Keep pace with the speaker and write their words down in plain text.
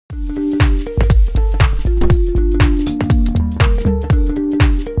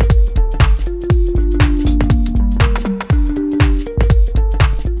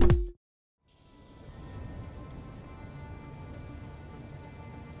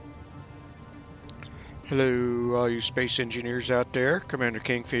Hello, all you space engineers out there. Commander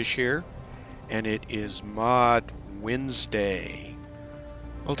Kingfish here, and it is Mod Wednesday.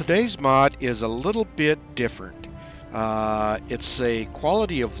 Well, today's mod is a little bit different. It's a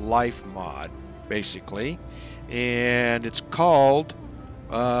quality of life mod, basically, and it's called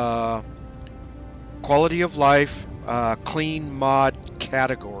Quality of Life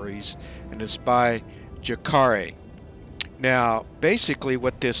CleanModCategories, and it's by Jakaria. Now, basically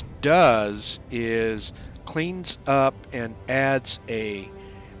what this does is cleans up and adds a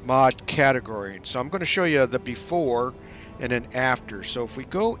mod category. So I'm going to show you the before and an after. So if we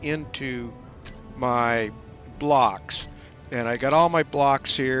go into my blocks, and I got all my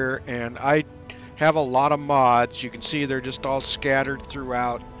blocks here, and I have a lot of mods. You can see they're just all scattered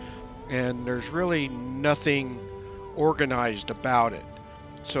throughout, and there's really nothing organized about it.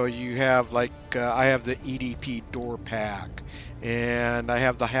 So you have I have the EDP door pack, and I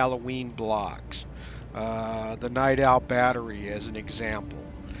have the Halloween blocks, the Night Owl battery as an example.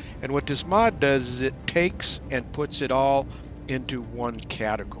 And what this mod does is it takes and puts it all into one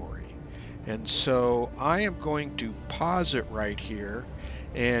category. And so I am going to pause it right here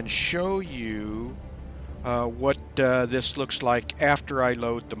and show you what this looks like after I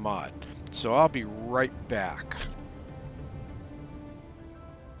load the mod. So I'll be right back.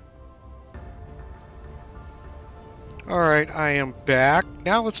 Alright, I am back.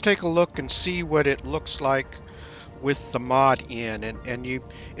 Now let's take a look and see what it looks like with the mod in. And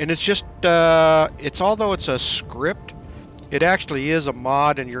it's just although it's a script, it actually is a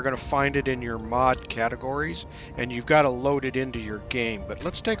mod, and you're going to find it in your mod categories, and you've got to load it into your game. But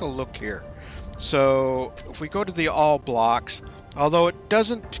let's take a look here. So if we go to the all blocks, although it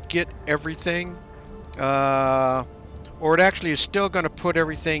doesn't get everything, or it actually is still going to put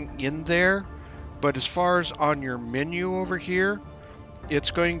everything in there. But as far as on your menu over here, it's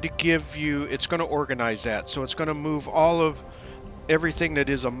going to give you, it's going to organize that. So it's going to move all of everything that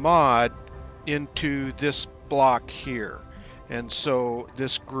is a mod into this block here. And so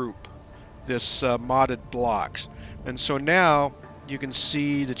this group, this modded blocks. And so now you can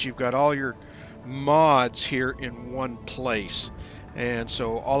see that you've got all your mods here in one place. And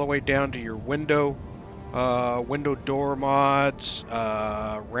so all the way down to your window door mods,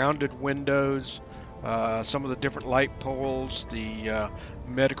 rounded windows, some of the different light poles, the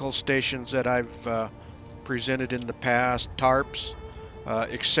medical stations that I've presented in the past, tarps,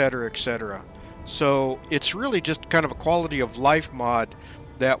 etc., etc. So it's really just kind of a quality of life mod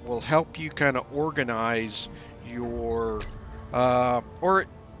that will help you kind of organize your, or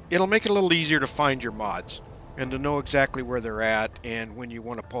it'll make it a little easier to find your mods and to know exactly where they're at and when you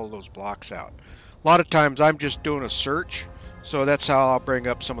want to pull those blocks out. A lot of times I'm just doing a search, so that's how I'll bring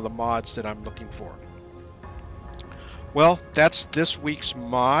up some of the mods that I'm looking for. Well, that's this week's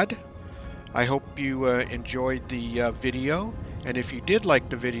mod. I hope you enjoyed the video, and if you did like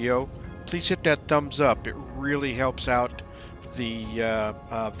the video, please hit that thumbs up. It really helps out the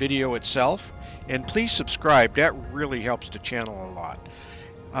video itself, and please subscribe. That really helps the channel a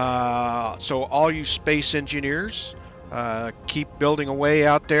lot. So all you space engineers, keep building away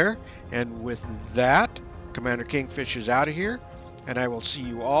out there, and with that, Commander Kingfish is out of here, and I will see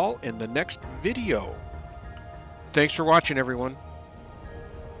you all in the next video. Thanks for watching, everyone.